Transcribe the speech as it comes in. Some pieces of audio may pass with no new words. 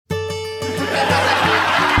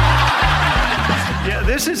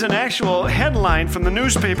This is an actual headline from the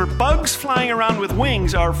newspaper. Bugs flying around with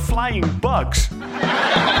wings are flying bugs.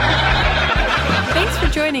 Thanks for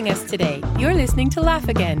joining us today. You're listening to Laugh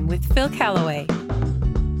Again with Phil Callaway.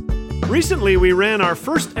 Recently, we ran our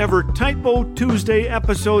first ever Typo Tuesday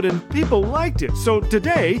episode and people liked it. So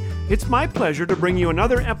today, it's my pleasure to bring you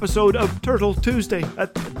another episode of Turtle Tuesday,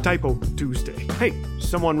 Typo Tuesday. Hey,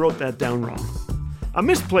 someone wrote that down wrong. A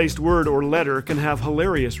misplaced word or letter can have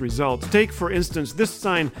hilarious results. Take, for instance, this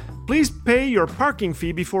sign, "Please pay your parking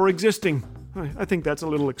fee before existing." I think that's a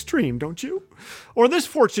little extreme, don't you? Or this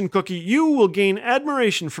fortune cookie, "You will gain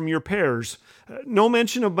admiration from your pears." No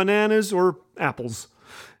mention of bananas or apples.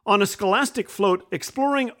 On a scholastic float,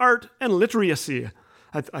 exploring art and literacy.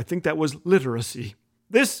 I think that was literacy.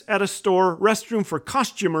 This at a store, restroom for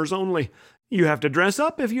costumers only. You have to dress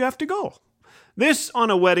up if you have to go. This on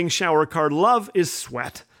a wedding shower card, "Love is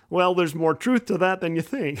sweat." Well, there's more truth to that than you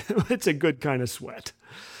think. It's a good kind of sweat.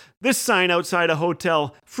 This sign outside a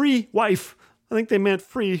hotel, "Free wife." I think they meant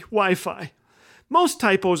free Wi-Fi. Most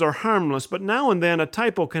typos are harmless, but now and then a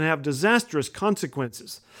typo can have disastrous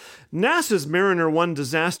consequences. NASA's Mariner 1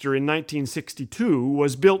 disaster in 1962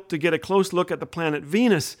 was built to get a close look at the planet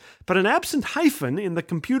Venus, but an absent hyphen in the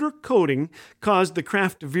computer coding caused the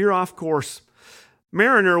craft to veer off course.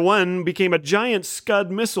 Mariner 1 became a giant Scud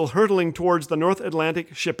missile hurtling towards the North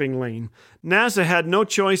Atlantic shipping lane. NASA had no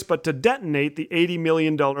choice but to detonate the $80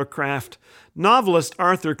 million craft. Novelist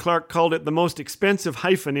Arthur Clarke called it the most expensive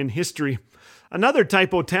hyphen in history. Another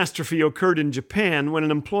typotastrophe occurred in Japan when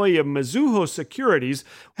an employee of Mizuho Securities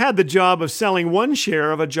had the job of selling one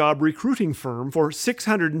share of a job recruiting firm for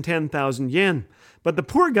 610,000 yen. But the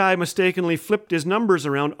poor guy mistakenly flipped his numbers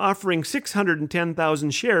around, offering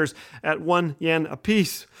 610,000 shares at 1 yen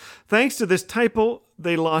apiece. Thanks to this typo,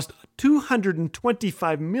 they lost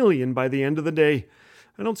 $225 million by the end of the day.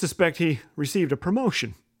 I don't suspect he received a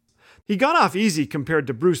promotion. He got off easy compared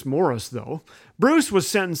to Bruce Morris, though. Bruce was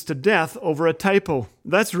sentenced to death over a typo.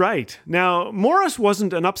 That's right. Now, Morris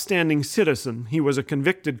wasn't an upstanding citizen. He was a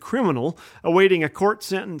convicted criminal awaiting a court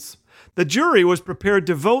sentence. The jury was prepared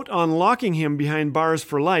to vote on locking him behind bars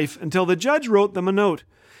for life until the judge wrote them a note.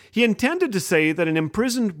 He intended to say that an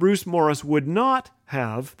imprisoned Bruce Morris would not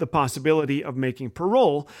have the possibility of making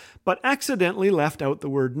parole, but accidentally left out the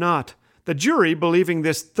word "not." The jury, believing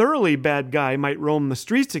this thoroughly bad guy might roam the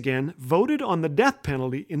streets again, voted on the death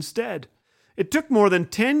penalty instead. It took more than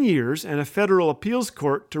 10 years and a federal appeals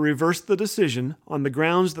court to reverse the decision on the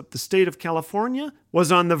grounds that the state of California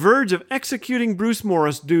was on the verge of executing Bruce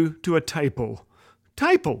Morris due to a typo.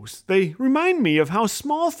 Typos, they remind me of how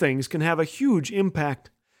small things can have a huge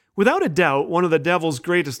impact. Without a doubt, one of the devil's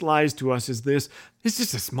greatest lies to us is this: it's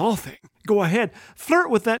just a small thing. Go ahead,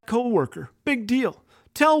 flirt with that coworker. Big deal.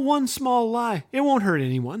 Tell one small lie. It won't hurt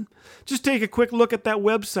anyone. Just take a quick look at that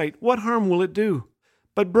website. What harm will it do?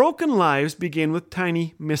 But broken lives begin with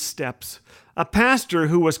tiny missteps. A pastor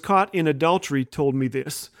who was caught in adultery told me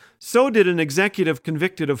this. So did an executive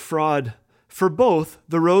convicted of fraud. For both,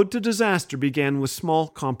 the road to disaster began with small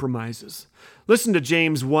compromises. Listen to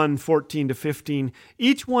James 1:14-15.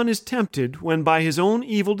 Each one is tempted when by his own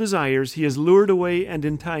evil desires he is lured away and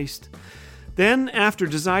enticed. Then, after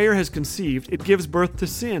desire has conceived, it gives birth to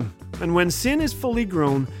sin. And when sin is fully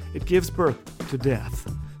grown, it gives birth to death.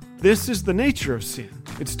 This is the nature of sin.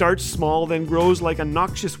 It starts small, then grows like a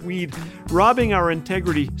noxious weed, robbing our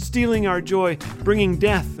integrity, stealing our joy, bringing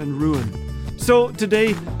death and ruin. So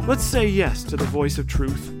today, let's say yes to the voice of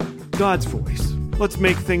truth, God's voice. Let's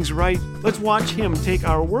make things right. Let's watch Him take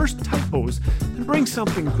our worst typos and bring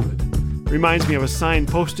something good. Reminds me of a sign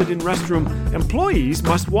posted in restroom, "Employees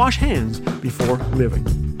must wash hands before living."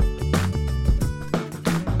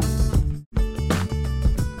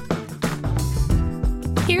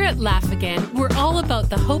 Here at Laugh Again, we're all about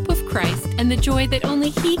the hope of Christ and the joy that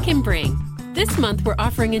only He can bring. This month, we're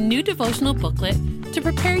offering a new devotional booklet to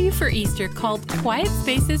prepare you for Easter called Quiet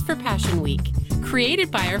Spaces for Passion Week,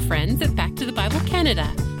 created by our friends at Back to the Bible Canada.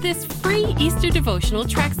 This free Easter devotional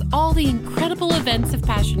tracks all the incredible events of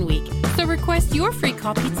Passion Week, so request your free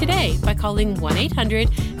copy today by calling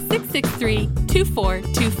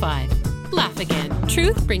 1-800-663-2425. Laugh Again,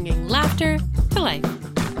 truth bringing laughter to life.